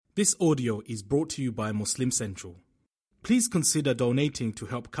This audio is brought to you by Muslim Central. Please consider donating to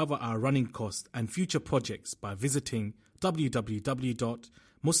help cover our running costs and future projects by visiting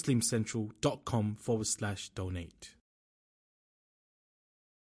www.muslimcentral.com/donate.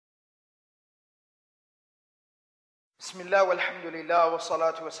 Bismillah walhamdulillah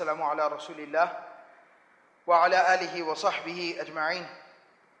wassalatu wassalamu ala rasulillah wa ala alihi wa sahbihi ajma'in.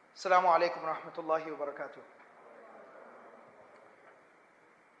 Assalamu alaikum wa rahmatullahi wa barakatuh.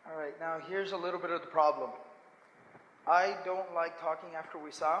 Alright, now here's a little bit of the problem. I don't like talking after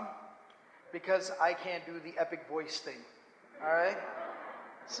Wissam because I can't do the epic voice thing. Alright?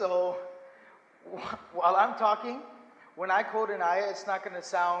 So, while I'm talking, when I quote an ayah, it's not going to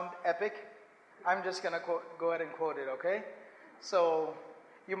sound epic. I'm just going to go ahead and quote it, okay? So,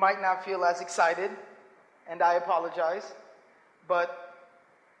 you might not feel as excited, and I apologize, but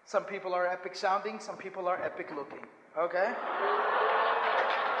some people are epic sounding, some people are epic looking, okay?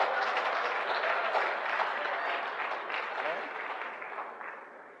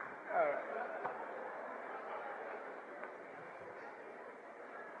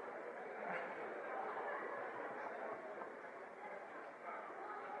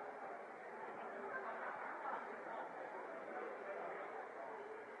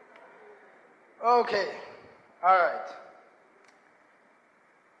 Okay, all right.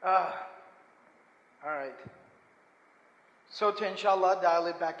 So to inshallah dial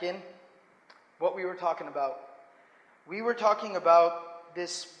it back in, what we were talking about. We were talking about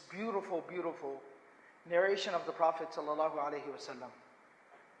this beautiful, beautiful narration of the Prophet sallallahu alaihi wasallam.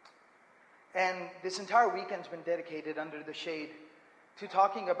 And this entire weekend's been dedicated under the shade to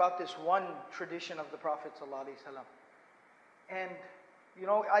talking about this one tradition of the Prophet sallallahu alaihi wasallam. And you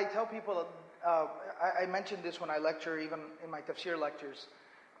know, I tell people, I mentioned this when I lecture, even in my tafsir lectures.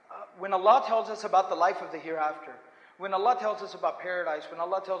 When Allah tells us about the life of the hereafter, when Allah tells us about paradise, when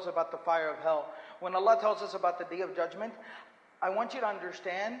Allah tells us about the fire of hell, when Allah tells us about the day of judgment, I want you to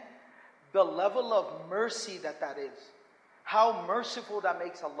understand the level of mercy that is. How merciful that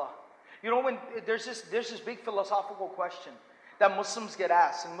makes Allah. You know, when there's this big philosophical question that Muslims get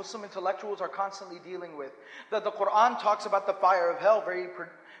asked, and Muslim intellectuals are constantly dealing with, that the Quran talks about the fire of hell very,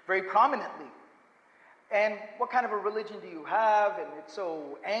 very prominently. And what kind of a religion do you have? And it's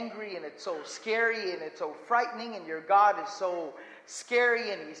so angry, and it's so scary, and it's so frightening, and your God is so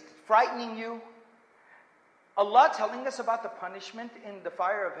scary, and He's frightening you. Allah telling us about the punishment in the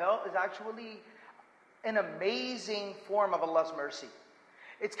fire of hell is actually an amazing form of Allah's mercy.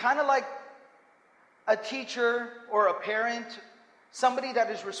 It's kind of like a teacher or a parent, somebody that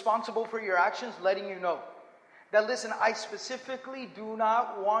is responsible for your actions, letting you know that, listen, I specifically do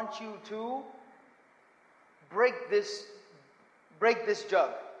not want you to break this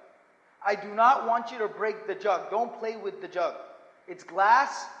jug. I do not want you to break the jug. Don't play with the jug. It's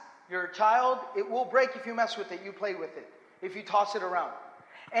glass. You're a child. It will break if you mess with it. You play with it. If you toss it around.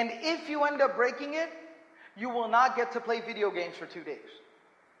 And if you end up breaking it, you will not get to play video games for 2 days.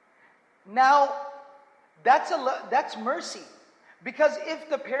 Now, that's mercy. Because if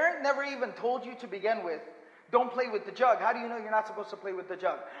the parent never even told you to begin with, don't play with the jug, how do you know you're not supposed to play with the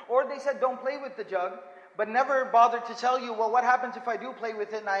jug? Or they said don't play with the jug, but never bothered to tell you, well, what happens if I do play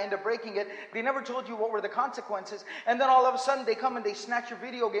with it and I end up breaking it? They never told you what were the consequences. And then all of a sudden they come and they snatch your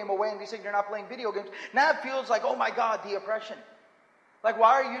video game away and they say you're not playing video games. Now it feels like, oh my God, the oppression. Like,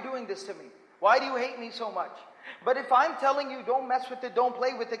 why are you doing this to me? Why do you hate me so much? But if I'm telling you don't mess with it, don't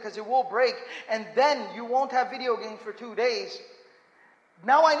play with it because it will break, and then you won't have video games for 2 days,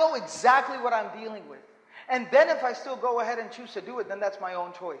 now I know exactly what I'm dealing with. And then if I still go ahead and choose to do it, then that's my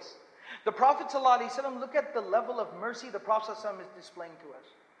own choice. The Prophet ﷺ, look at the level of mercy the Prophet ﷺ is displaying to us.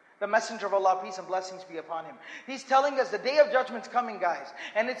 The Messenger of Allah, peace and blessings be upon him. He's telling us the day of judgment's coming, guys.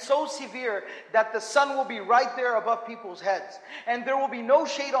 And it's so severe that the sun will be right there above people's heads. And there will be no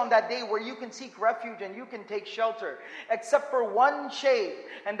shade on that day where you can seek refuge and you can take shelter. Except for one shade.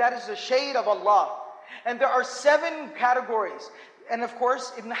 And that is the shade of Allah. And there are 7 categories. And of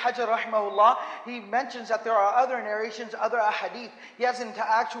course, Ibn Hajar rahimahullah, he mentions that there are other narrations, other ahadith. He has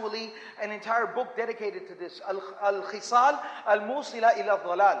actually an entire book dedicated to this. Al-Khisal al-Musila ila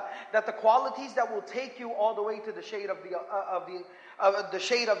dhalal. That the qualities that will take you all the way to the shade of the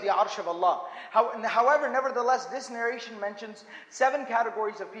shade of the arsh of Allah. However, nevertheless, this narration mentions 7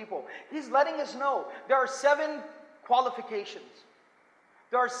 categories of people. He's letting us know there are 7 qualifications.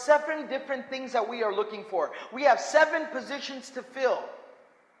 There are 7 different things that we are looking for. We have 7 positions to fill.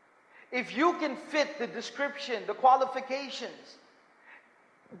 If you can fit the description, the qualifications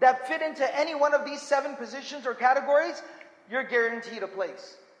that fit into any one of these 7 positions or categories, you're guaranteed a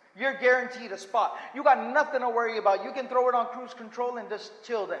place. You're guaranteed a spot. You got nothing to worry about. You can throw it on cruise control and just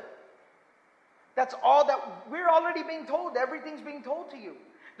chill then. That's all that we're already being told. Everything's being told to you.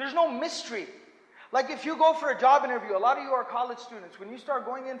 There's no mystery. Like if you go for a job interview, a lot of you are college students. When you start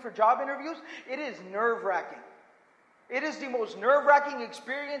going in for job interviews, it is nerve-wracking. It is the most nerve-wracking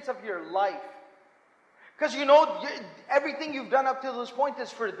experience of your life. Because you know, everything you've done up to this point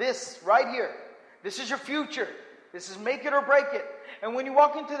is for this, right here. This is your future. This is make it or break it. And when you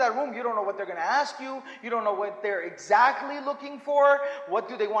walk into that room, you don't know what they're going to ask you. You don't know what they're exactly looking for. What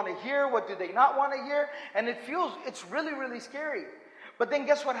do they want to hear? What do they not want to hear? And it's really, really scary. But then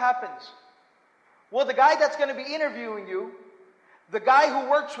guess what happens? Well, the guy that's going to be interviewing you, the guy who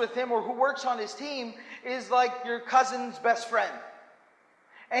works with him or who works on his team is like your cousin's best friend.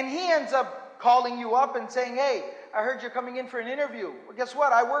 And he ends up calling you up and saying, hey, I heard you're coming in for an interview. Well, guess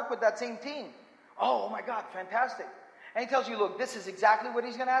what? I work with that same team. Oh my God, fantastic. And he tells you, look, this is exactly what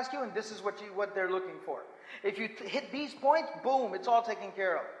he's going to ask you, and this is what they're looking for. If you hit these points, boom, it's all taken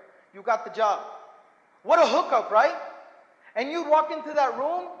care of. You got the job. What a hookup, right? And you'd walk into that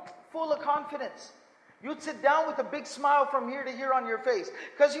room full of confidence. You'd sit down with a big smile from here to here on your face,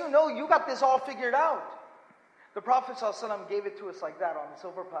 because you know you got this all figured out. The Prophet ﷺ gave it to us like that on a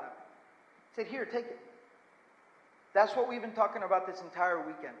silver platter. He said, here, take it. That's what we've been talking about this entire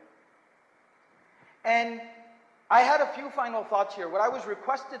weekend. And I had a few final thoughts here. What I was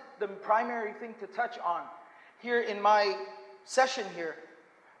requested, the primary thing to touch on here in my session here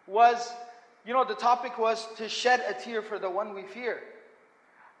was, you know, the topic was to shed a tear for the one we fear.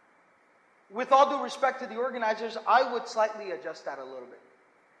 With all due respect to the organizers, I would slightly adjust that a little bit.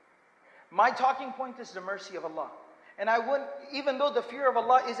 My talking point is the mercy of Allah. And I wouldn't, even though the fear of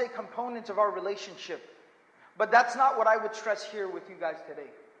Allah is a component of our relationship, but that's not what I would stress here with you guys today.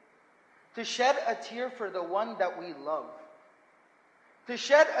 To shed a tear for the one that we love. To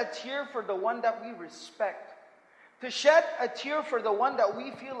shed a tear for the one that we respect. To shed a tear for the one that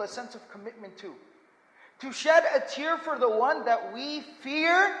we feel a sense of commitment to. To shed a tear for the one that we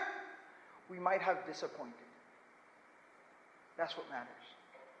fear we might have disappointed. That's what matters.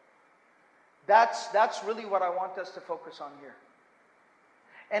 That's really what I want us to focus on here.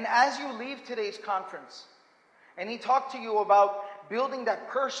 And as you leave today's conference, and he talked to you about building that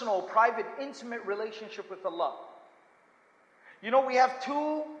personal, private, intimate relationship with Allah. You know, we have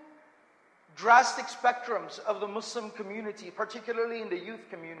two drastic spectrums of the Muslim community, particularly in the youth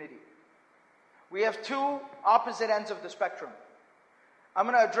community. We have two opposite ends of the spectrum. I'm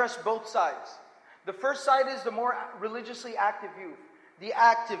going to address both sides. The first side is the more religiously active youth. The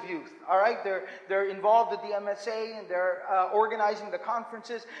active youth, all right? They're involved with the MSA and they're organizing the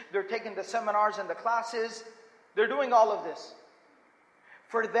conferences. They're taking the seminars and the classes. They're doing all of this.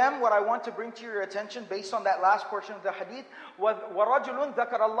 For them, what I want to bring to your attention based on that last portion of the hadith was وَرَجُلٌ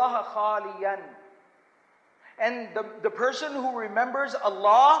ذَكَرَ اللَّهَ خَالِيًا. And the person who remembers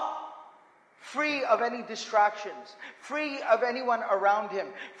Allah free of any distractions, free of anyone around him,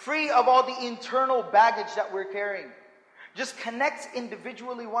 free of all the internal baggage that we're carrying. Just connects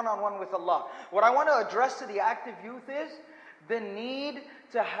individually one-on-one with Allah. What I want to address to the active youth is the need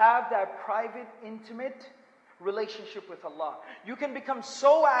to have that private, intimate relationship with Allah. You can become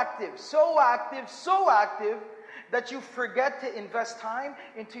so active that you forget to invest time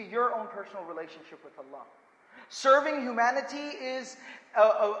into your own personal relationship with Allah. Serving humanity is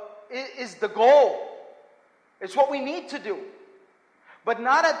the goal. It's what we need to do. But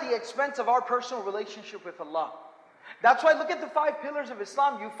not at the expense of our personal relationship with Allah. That's why look at the 5 pillars of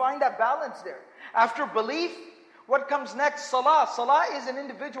Islam. You find that balance there. After belief, what comes next? Salah. Salah is an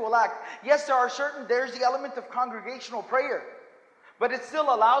individual act. Yes, there's the element of congregational prayer. But it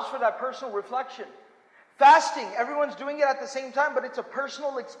still allows for that personal reflection. Fasting, everyone's doing it at the same time, but it's a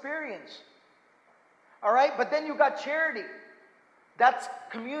personal experience. All right? But then you got charity. That's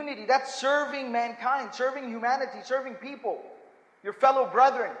community. That's serving mankind, serving humanity, serving people, your fellow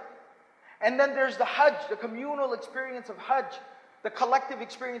brethren. And then there's the Hajj, the communal experience of Hajj, the collective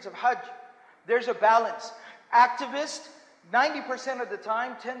experience of Hajj. There's a balance. Activists, 90% of the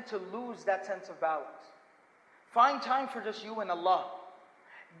time, tend to lose that sense of balance. Find time for just you and Allah.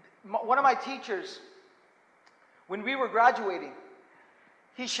 One of my teachers, when we were graduating,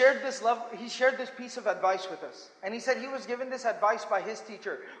 he shared this piece of advice with us. And he said he was given this advice by his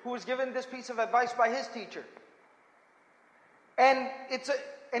teacher, who was given this piece of advice by his teacher. And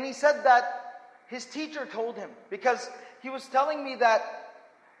he said that his teacher told him, because he was telling me that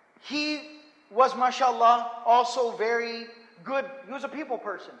he was, mashallah, also very good. He was a people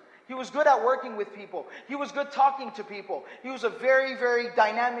person. He was good at working with people. He was good talking to people. He was a very, very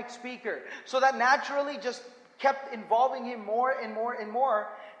dynamic speaker. So that naturally just kept involving him more and more and more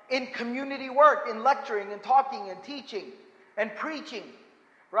in community work, in lecturing and talking and teaching and preaching,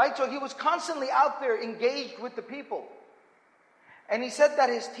 right? So he was constantly out there engaged with the people. And he said that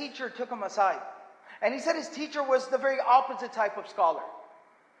his teacher took him aside. And he said his teacher was the very opposite type of scholar.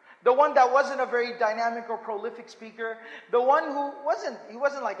 The one that wasn't a very dynamic or prolific speaker. The one who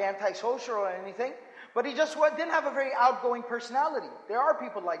wasn't like antisocial or anything. But he just didn't have a very outgoing personality. There are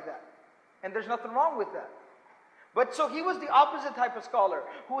people like that. And there's nothing wrong with that. But so he was the opposite type of scholar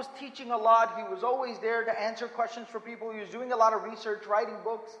who was teaching a lot. He was always there to answer questions for people. He was doing a lot of research, writing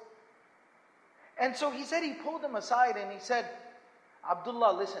books. And so he said he pulled him aside and he said,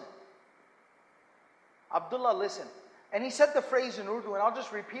 Abdullah, listen. Abdullah, listen. And he said the phrase in Urdu, and I'll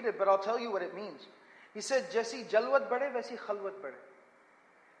just repeat it, but I'll tell you what it means. He said, Jaisi jalwat bade, waisi khalwat bade.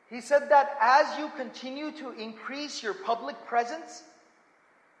 He said that as you continue to increase your public presence,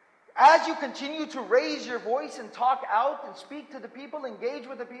 as you continue to raise your voice and talk out and speak to the people, engage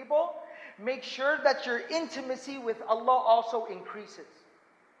with the people, make sure that your intimacy with Allah also increases.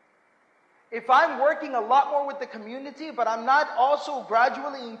 If I'm working a lot more with the community, but I'm not also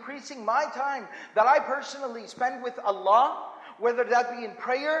gradually increasing my time that I personally spend with Allah, whether that be in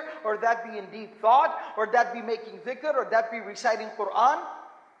prayer, or that be in deep thought, or that be making dhikr, or that be reciting Quran,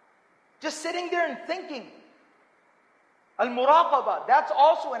 just sitting there and thinking. Al-muraqabah, that's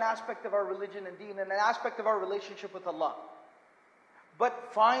also an aspect of our religion and deen, and an aspect of our relationship with Allah.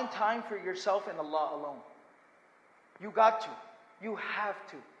 But find time for yourself and Allah alone. You got to. You have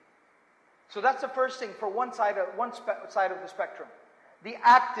to. So that's the first thing for one side of the spectrum. The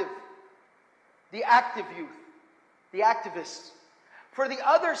active youth, the activists. For the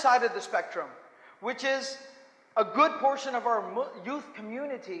other side of the spectrum, which is a good portion of our youth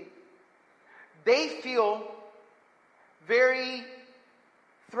community, they feel very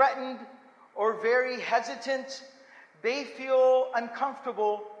threatened or very hesitant. They feel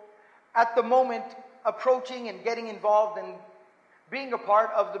uncomfortable at the moment approaching and getting involved and being a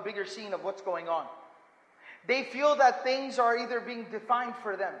part of the bigger scene of what's going on. They feel that things are either being defined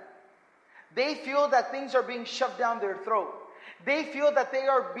for them. They feel that things are being shoved down their throat. They feel that they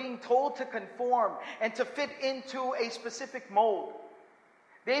are being told to conform and to fit into a specific mold.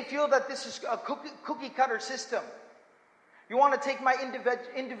 They feel that this is a cookie cutter system. You want to take my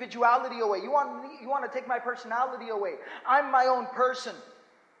individuality away. You want to take my personality away. I'm my own person.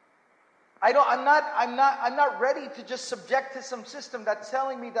 I'm not ready to just subject to some system that's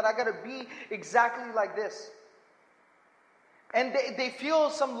telling me that I got to be exactly like this. And they feel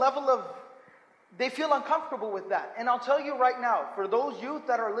some level of, they feel uncomfortable with that. And I'll tell you right now, for those youth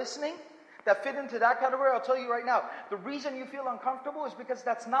that are listening, that fit into that category, I'll tell you right now, the reason you feel uncomfortable is because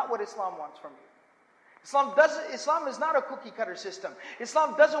that's not what Islam wants from you. Islam is not a cookie cutter system.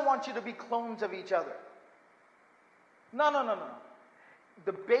 Islam doesn't want you to be clones of each other. No.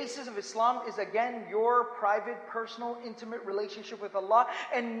 The basis of Islam is, again, your private, personal, intimate relationship with Allah.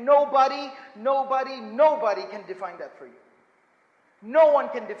 And nobody can define that for you. No one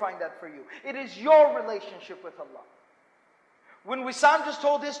can define that for you. It is your relationship with Allah. When Wissam just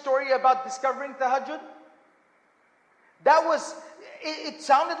told his story about discovering tahajjud, it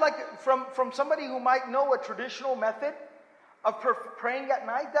sounded like from somebody who might know a traditional method of praying at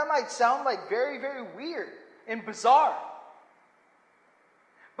night, that might sound like very, very weird and bizarre.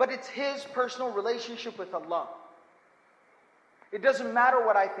 But it's his personal relationship with Allah. It doesn't matter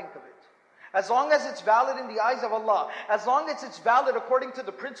what I think of it. As long as it's valid in the eyes of Allah, as long as it's valid according to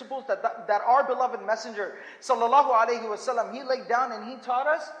the principles that our beloved Messenger sallallahu alaihi wasallam, he laid down and he taught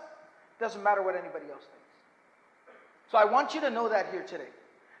us, doesn't matter what anybody else thinks. So I want you to know that here today.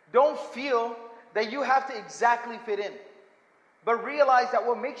 Don't feel that you have to exactly fit in, but realize that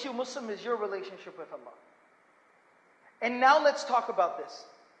what makes you Muslim is your relationship with Allah. And now let's talk about this.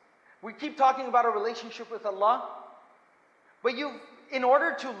 We keep talking about a relationship with Allah, but in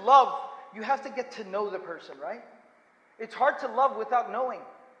order to love, you have to get to know the person, right? It's hard to love without knowing.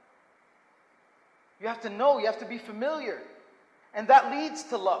 You have to know, you have to be familiar. And that leads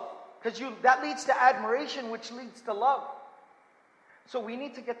to love. Because that leads to admiration, which leads to love. So we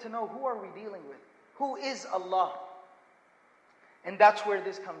need to get to know, who are we dealing with? Who is Allah? And that's where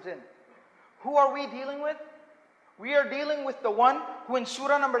this comes in. Who are we dealing with? We are dealing with the one who in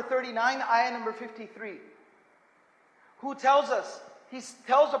Surah number 39, ayah number 53, who tells us, he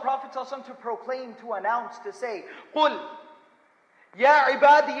tells the Prophet ﷺ to proclaim, to announce, to say, قُلْ يَا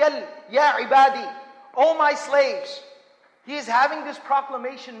عِبَادِيَ يَا عِبَادِي, O my slaves. He is having this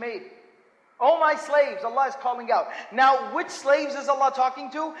proclamation made. O my slaves, Allah is calling out. Now, which slaves is Allah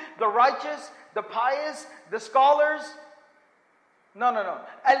talking to? The righteous, the pious, the scholars? No.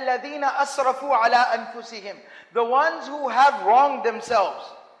 الَّذِينَ أَسْرَفُوا عَلَىٰ أَنفُسِهِمْ. The ones who have wronged themselves.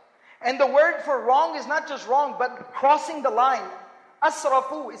 And the word for wrong is not just wrong, but crossing the line.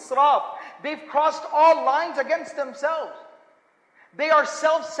 Asrafu, israf. They've crossed all lines against themselves. They are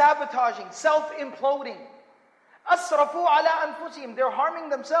self-sabotaging, self-imploding. Asrafu ala anfusihim. They're harming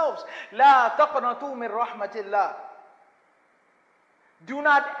themselves. La taqnatu min rahmatillah. Do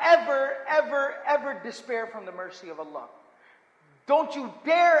not ever, ever, ever despair from the mercy of Allah. Don't you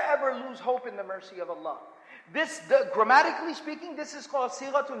dare ever lose hope in the mercy of Allah. Grammatically speaking, this is called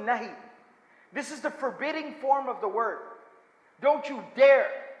sighatun nahi. This is the forbidding form of the word. Don't you dare.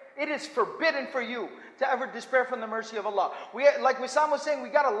 It is forbidden for you to ever despair from the mercy of Allah. Like Wissam was saying, we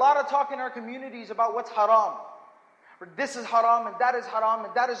got a lot of talk in our communities about what's haram. This is haram and that is haram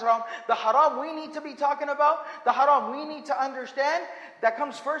and that is haram. The haram we need to be talking about, the haram we need to understand, that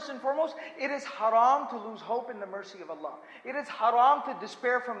comes first and foremost. It is haram to lose hope in the mercy of Allah. It is haram to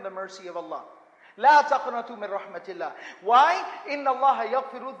despair from the mercy of Allah. لا تقنطوا من رحمة الله. Why? إن الله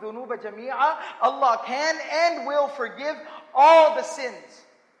يغفر الذنوب جميعا. Allah can and will forgive all the sins.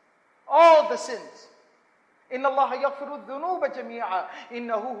 All the sins. إن الله يغفر الذنوب جميعا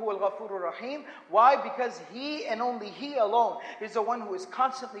إنه هو الغفور الرحيم. Why? Because He and only He alone is the one who is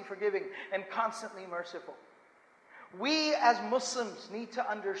constantly forgiving and constantly merciful. We as Muslims need to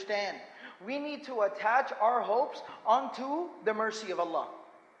understand. We need to attach our hopes onto the mercy of Allah.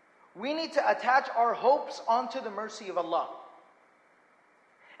 We need to attach our hopes onto the mercy of Allah.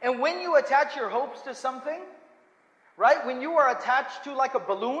 And when you attach your hopes to something, right? When you are attached to like a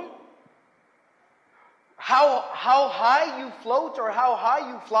balloon, how high you float or how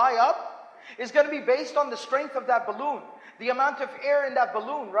high you fly up is going to be based on the strength of that balloon, the amount of air in that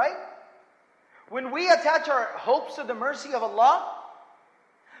balloon, right? When we attach our hopes to the mercy of Allah,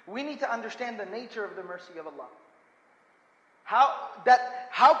 we need to understand the nature of the mercy of Allah.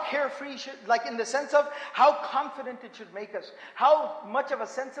 How carefree should, like in the sense of how confident it should make us. How much of a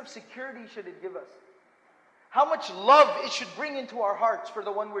sense of security should it give us. How much love it should bring into our hearts for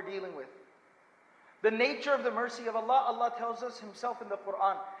the one we're dealing with. The nature of the mercy of Allah, Allah tells us Himself in the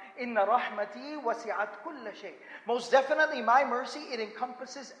Quran, Inna rahmati wasi'at kulla shay. Most definitely my mercy, it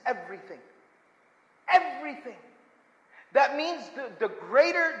encompasses everything. Everything. That means the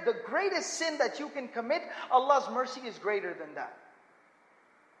greatest sin that you can commit, Allah's mercy is greater than that.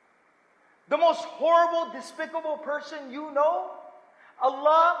 The most horrible, despicable person you know,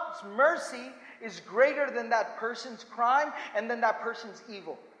 Allah's mercy is greater than that person's crime and than that person's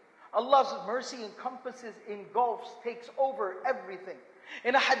evil. Allah's mercy encompasses, engulfs, takes over everything.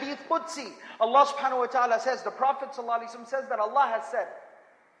 In a hadith Qudsi, Allah subhanahu wa ta'ala says, the Prophet ﷺ says that Allah has said,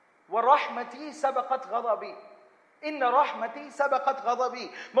 وَرَحْمَتِي سَبَقَتْ غَضَبِي. Inna rahmati sabaqat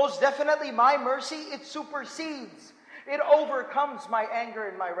ghadabi. Most definitely my mercy, it supersedes. It overcomes my anger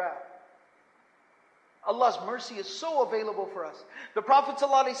and my wrath. Allah's mercy is so available for us. The Prophet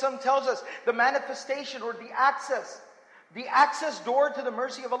ﷺ tells us the manifestation or the access door to the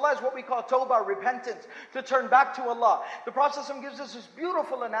mercy of Allah is what we call tawbah, repentance, to turn back to Allah. The Prophet ﷺ gives us this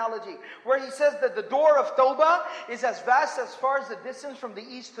beautiful analogy where he says that the door of tawbah is as vast as far as the distance from the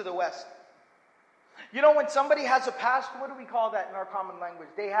east to the west. You know, when somebody has a past, what do we call that in our common language?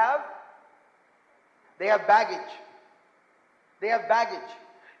 They have baggage. They have baggage.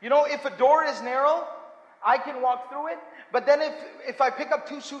 You know, if a door is narrow, I can walk through it. But then if I pick up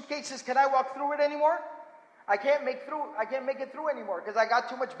 2 suitcases, can I walk through it anymore? I can't make it through anymore because I got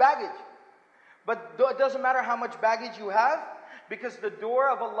too much baggage. But it doesn't matter how much baggage you have, because the door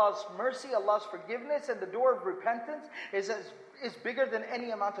of Allah's mercy, Allah's forgiveness, and the door of repentance is bigger than any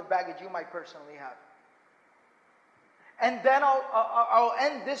amount of baggage you might personally have. And then I'll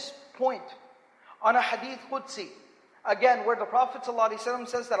end this point on a hadith Qudsi. Again, where the Prophet ﷺ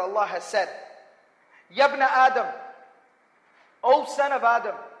says that Allah has said, Yabna Adam, O son of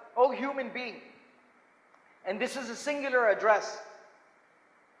Adam, O human being. And this is a singular address.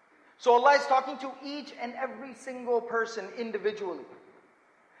 So Allah is talking to each and every single person individually.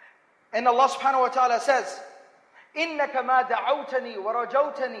 And Allah subhanahu wa ta'ala says, إِنَّكَ مَا دَعَوْتَنِي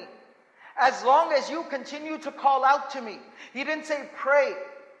وَرَجَوْتَنِي. As long as you continue to call out to me. He didn't say pray.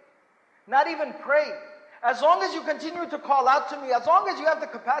 Not even pray. As long as you continue to call out to me, as long as you have the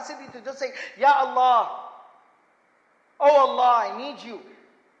capacity to just say, Ya Allah, oh Allah, I need you.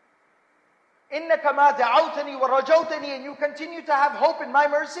 إِنَّكَ مَا دَعَوْتَنِي وَرَجَوْتَنِي. And you continue to have hope in my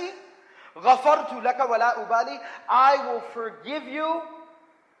mercy. غَفَرْتُ لَكَ وَلَا أُبَالِي. I will forgive you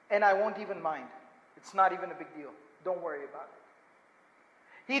and I won't even mind. It's not even a big deal. Don't worry about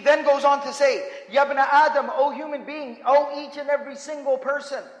it. He then goes on to say, Yabna Adam, O human being, O each and every single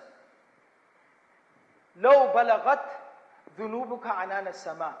person. لَوْ بَلَغَتْ ذُنُوبُكَ عَنَانَ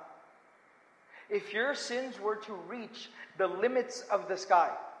السَّمَاءِ. If your sins were to reach the limits of the sky,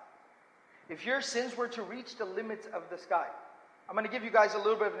 If your sins were to reach the limits of the sky, I'm going to give you guys a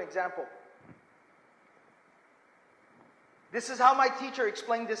little bit of an example. This is how my teacher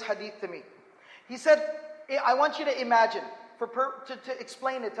explained this hadith to me. He said, I want you to imagine, to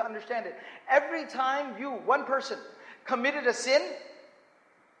explain it, to understand it. Every time you, one person, committed a sin,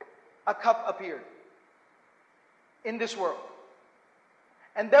 a cup appeared in this world.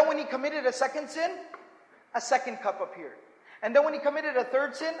 And then when he committed a second sin, a second cup appeared. And then when he committed a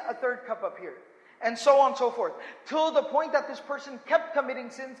third sin, a third cup appeared. And so on and so forth. Till the point that this person kept committing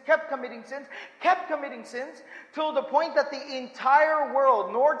sins, till the point that the entire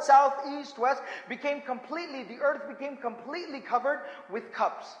world, north, south, east, west, the earth became completely covered with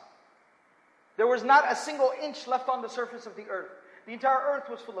cups. There was not a single inch left on the surface of the earth. The entire earth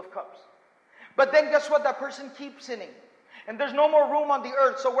was full of cups. But then guess what? That person keeps sinning. And there's no more room on the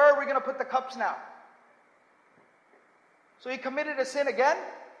earth. So where are we going to put the cups now? So he committed a sin again.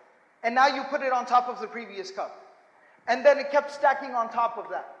 And now you put it on top of the previous cup. And then it kept stacking on top of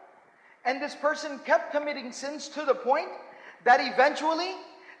that. And this person kept committing sins to the point that eventually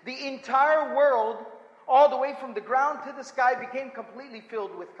the entire world, all the way from the ground to the sky, became completely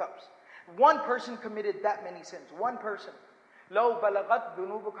filled with cups. One person committed that many sins. One person. لَوْ بَلَغَتْ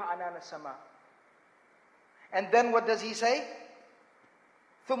ذُنُوبُكَ عَنَانَ السَّمَاءِ. And then what does he say?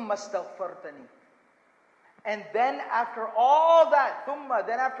 ثُمَّ اسْتَغْفَرْتَنِي. And then after all that,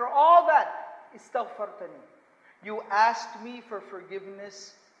 istaghfartani. You asked me for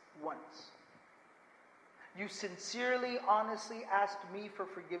forgiveness once. You sincerely, honestly asked me for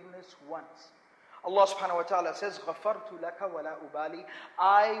forgiveness once. Allah subhanahu wa ta'ala says, غَفَرْتُ لَكَ وَلَا أُبَالِي.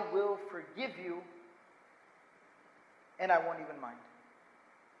 I will forgive you and I won't even mind.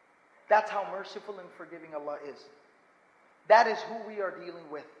 That's how merciful and forgiving Allah is. That is who we are dealing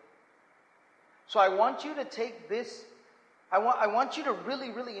with. So I want you to take this, I want you to really,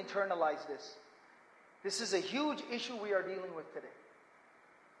 really internalize this. This is a huge issue we are dealing with today.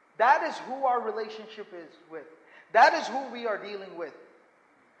 That is who our relationship is with. That is who we are dealing with.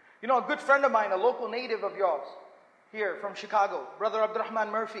 You know, a good friend of mine, a local native of yours, here from Chicago, Brother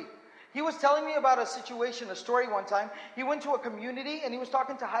Abdurrahman Murphy, he was telling me about a situation, a story one time. He went to a community and he was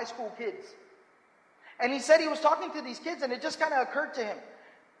talking to high school kids. And he said he was talking to these kids and it just kind of occurred to him.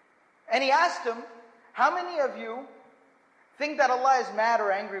 And he asked them, how many of you think that Allah is mad or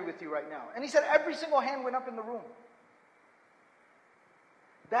angry with you right now? And he said every single hand went up in the room.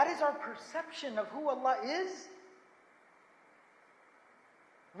 That is our perception of who Allah is.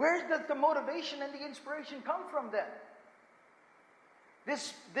 Where does the motivation and the inspiration come from then?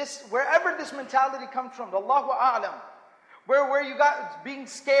 Wherever this mentality comes from, Allahu A'lam, where you got being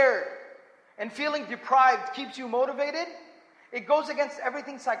scared and feeling deprived keeps you motivated, it goes against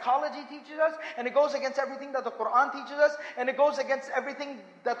everything psychology teaches us, and it goes against everything that the Quran teaches us, and it goes against everything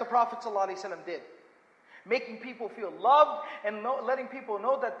that the Prophet ﷺ did. Making people feel loved and letting people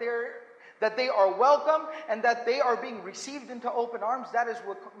know that they are welcome and that they are being received into open arms. That is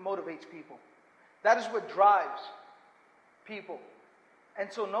what motivates people. That is what drives people. And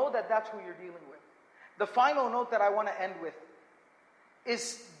so know that that's who you're dealing with. The final note that I want to end with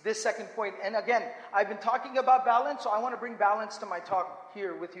is this second point. And again, I've been talking about balance, so I want to bring balance to my talk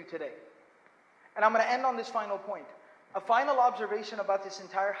here with you today. And I'm going to end on this final point. A final observation about this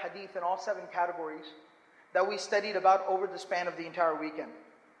entire hadith and all 7 categories that we studied about over the span of the entire weekend.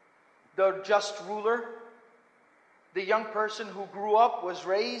 The just ruler, the young person who grew up, was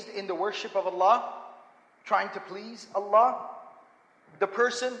raised in the worship of Allah, trying to please Allah, the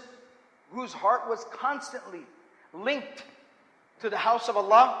person whose heart was constantly linked to the house of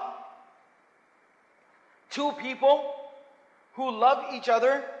Allah, 2 people who love each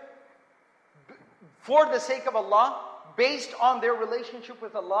other for the sake of Allah, based on their relationship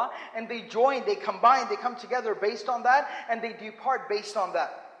with Allah, and they join, they combine, they come together based on that, and they depart based on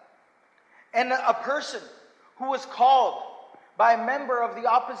that. And a person who was called by a member of the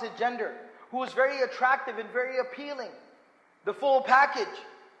opposite gender, who was very attractive and very appealing, the full package,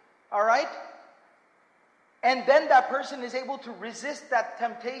 all right? And then that person is able to resist that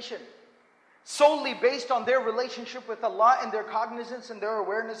temptation solely based on their relationship with Allah and their cognizance and their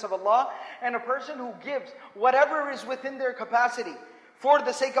awareness of Allah. And a person who gives whatever is within their capacity for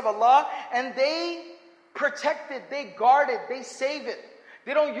the sake of Allah, and they protect it, they guard it, they save it.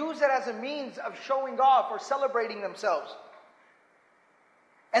 They don't use it as a means of showing off or celebrating themselves.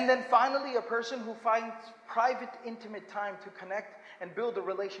 And then finally, a person who finds private, intimate time to connect and build a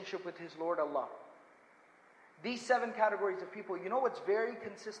relationship with his Lord Allah. These 7 categories of people, you know what's very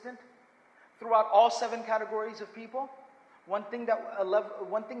consistent throughout all 7 categories of people? One thing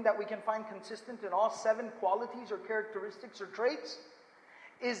that we can find consistent in all 7 qualities or characteristics or traits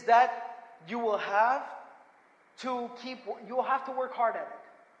is that you will have to work hard at it.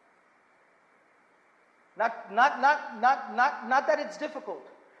 Not that it's difficult,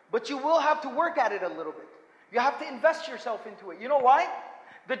 but you will have to work at it a little bit. You have to invest yourself into it. You know why?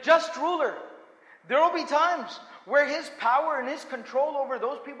 The just ruler, there will be times where his power and his control over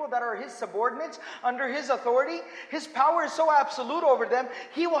those people that are his subordinates, under his authority, his power is so absolute over them,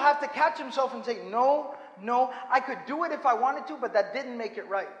 he will have to catch himself and say, no, I could do it if I wanted to, but that didn't make it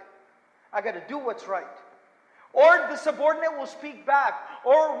right. I got to do what's right. Or the subordinate will speak back,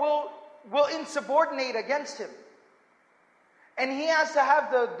 or will insubordinate against him. And he has to have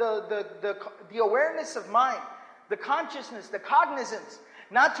the awareness of mind, the consciousness, the cognizance,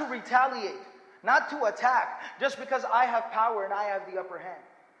 not to retaliate, not to attack, just because I have power and I have the upper hand.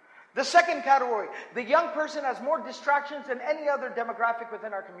 The second category, the young person has more distractions than any other demographic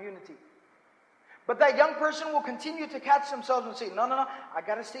within our community. But that young person will continue to catch themselves and say, no, I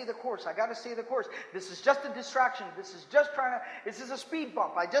got to stay the course. This is just a distraction. This is a speed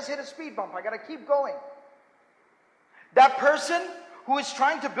bump. I just hit a speed bump. I got to keep going. That person who is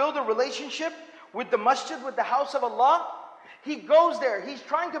trying to build a relationship with the masjid, with the house of Allah, he goes there. He's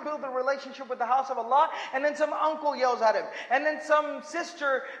trying to build a relationship with the house of Allah, and then some uncle yells at him. And then some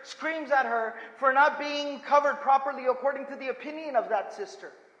sister screams at her for not being covered properly according to the opinion of that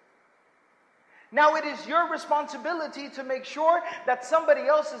sister. Now it is your responsibility to make sure that somebody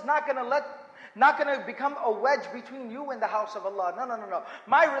else is not going to become a wedge between you and the house of Allah. No.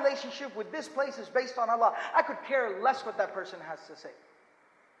 My relationship with this place is based on Allah. I could care less what that person has to say.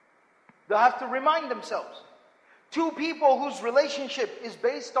 They'll have to remind themselves. Two people whose relationship is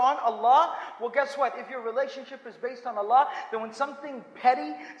based on Allah, well, guess what? If your relationship is based on Allah, then when something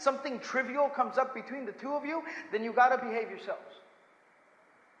petty, something trivial comes up between the two of you, then you got to behave yourselves.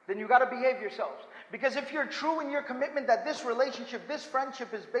 Because if you're true in your commitment that this relationship, this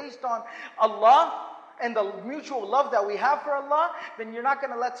friendship is based on Allah and the mutual love that we have for Allah, then you're not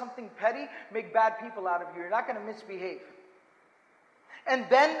going to let something petty make bad people out of you. You're not going to misbehave. And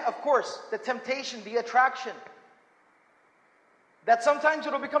then, of course, the temptation, the attraction. That sometimes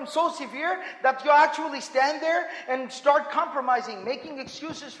it'll become so severe that you'll actually stand there and start compromising, making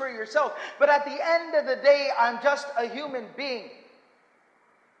excuses for yourself. But at the end of the day, I'm just a human being.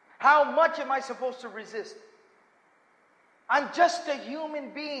 How much am I supposed to resist? I'm just a human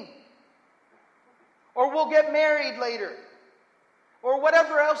being. Or we'll get married later. Or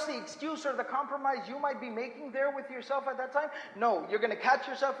whatever else the excuse or the compromise you might be making there with yourself at that time. No, you're going to catch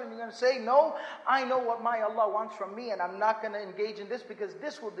yourself and you're going to say, no, I know what my Allah wants from me and I'm not going to engage in this because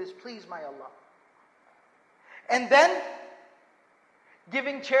this will displease my Allah. And then,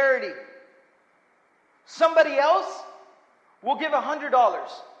 giving charity. Somebody else will give $100.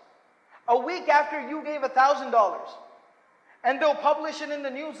 A week after you gave $1,000. And they'll publish it in the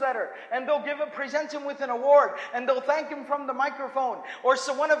newsletter. And they'll present him with an award. And they'll thank him from the microphone. Or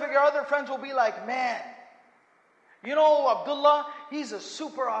so one of your other friends will be like, man, you know Abdullah, he's a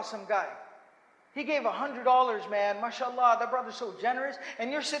super awesome guy. He gave $100, man. MashaAllah, that brother's so generous.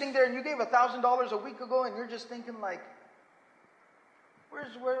 And you're sitting there and you gave $1,000 a week ago and you're just thinking like,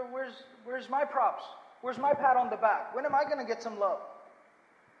 where's my props? Where's my pat on the back? When am I going to get some love?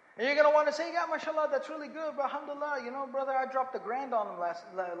 And you're going to want to say, yeah, mashallah, that's really good. But alhamdulillah, you know, brother, I dropped $1,000 on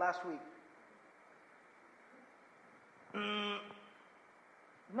him last week.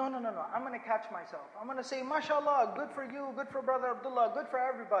 No. I'm going to catch myself. I'm going to say, mashallah, good for you, good for brother Abdullah, good for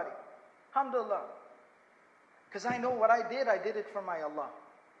everybody. Alhamdulillah. Because I know what I did it for my Allah.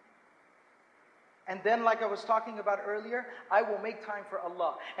 And then, like I was talking about earlier, I will make time for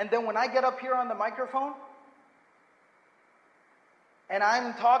Allah. And then when I get up here on the microphone, and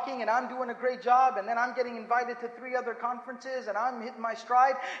I'm talking and I'm doing a great job, and then I'm getting invited to 3 other conferences and I'm hitting my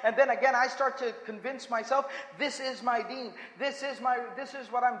stride, and then again I start to convince myself, this is my deen, this is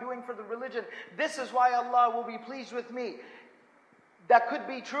what I'm doing for the religion, this is why Allah will be pleased with me. That could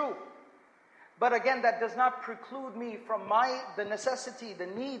be true. But again, that does not preclude me from the necessity, the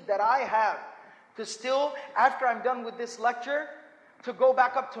need that I have to still, after I'm done with this lecture, to go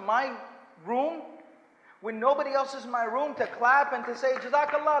back up to my room when nobody else is in my room, to clap and to say,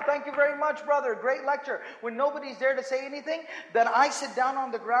 Jazakallah, thank you very much, brother, great lecture. When nobody's there to say anything, then I sit down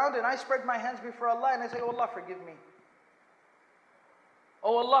on the ground and I spread my hands before Allah and I say, oh Allah, forgive me.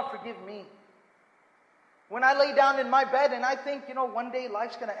 Oh Allah, forgive me. When I lay down in my bed and I think, you know, one day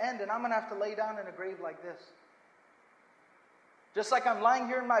life's going to end and I'm going to have to lay down in a grave like this. Just like I'm lying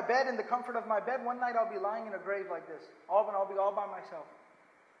here in my bed, in the comfort of my bed, one night I'll be lying in a grave like this. I'll be all by myself.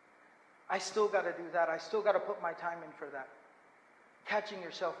 I still got to do that. I still got to put my time in for that. Catching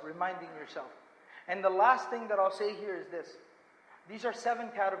yourself, reminding yourself. And the last thing that I'll say here is this. These are 7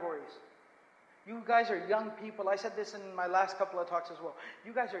 categories. You guys are young people. I said this in my last couple of talks as well.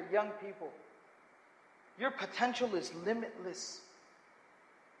 You guys are young people. Your potential is limitless.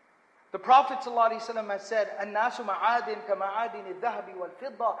 The Prophet ﷺ has said, النَّاسُ مَعَادٍ كَمَعَادِنِ الذَّهَبِ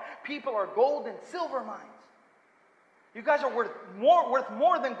وَالْفِضَّةِ People are gold and silver mines. You guys are worth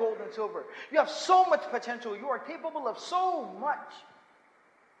more than gold and silver. You have so much potential. You are capable of so much.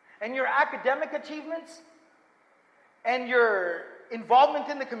 And your academic achievements and your involvement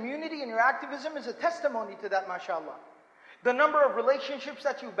in the community and your activism is a testimony to that, mashallah. The number of relationships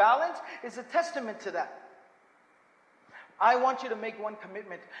that you balance is a testament to that. I want you to make one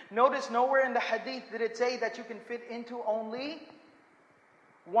commitment. Notice nowhere in the hadith did it say that you can fit into only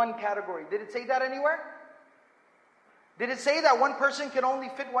one category. Did it say that anywhere? Did it say that one person can only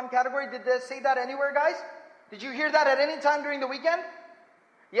fit one category? Did it say that anywhere, guys? Did you hear that at any time during the weekend?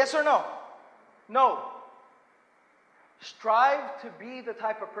 Yes or no? No. Strive to be the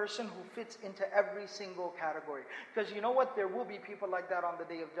type of person who fits into every single category. Because you know what? There will be people like that on the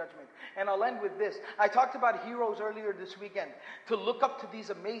Day of Judgment. And I'll end with this. I talked about heroes earlier this weekend. To look up to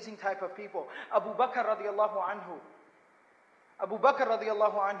these amazing type of people. Abu Bakr radiallahu anhu. Abu Bakr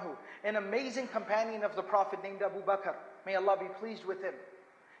radiallahu anhu. An amazing companion of the Prophet named Abu Bakr. May Allah be pleased with him.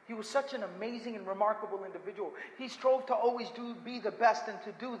 He was such an amazing and remarkable individual. He strove to always be the best and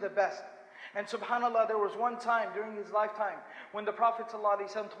to do the best. And subhanAllah, there was one time during his lifetime when the Prophet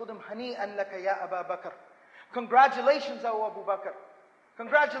ﷺ told him, Hani'an laka ya Aba Bakr. Congratulations, O Abu Bakr.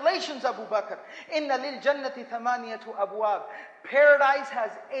 Congratulations, Abu Bakr. Inna lil jannati thamaniyatu abwab. Paradise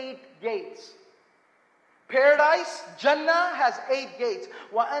has 8 gates. Paradise, Jannah, has 8 gates.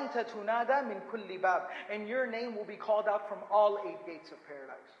 Wa anta tunada min kulli bab. And your name will be called out from all 8 gates of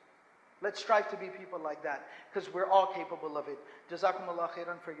paradise. Let's strive to be people like that, because we're all capable of it. Jazakumullah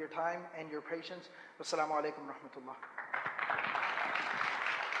khairan for your time and your patience. Wassalamu alaikum rahmatullah.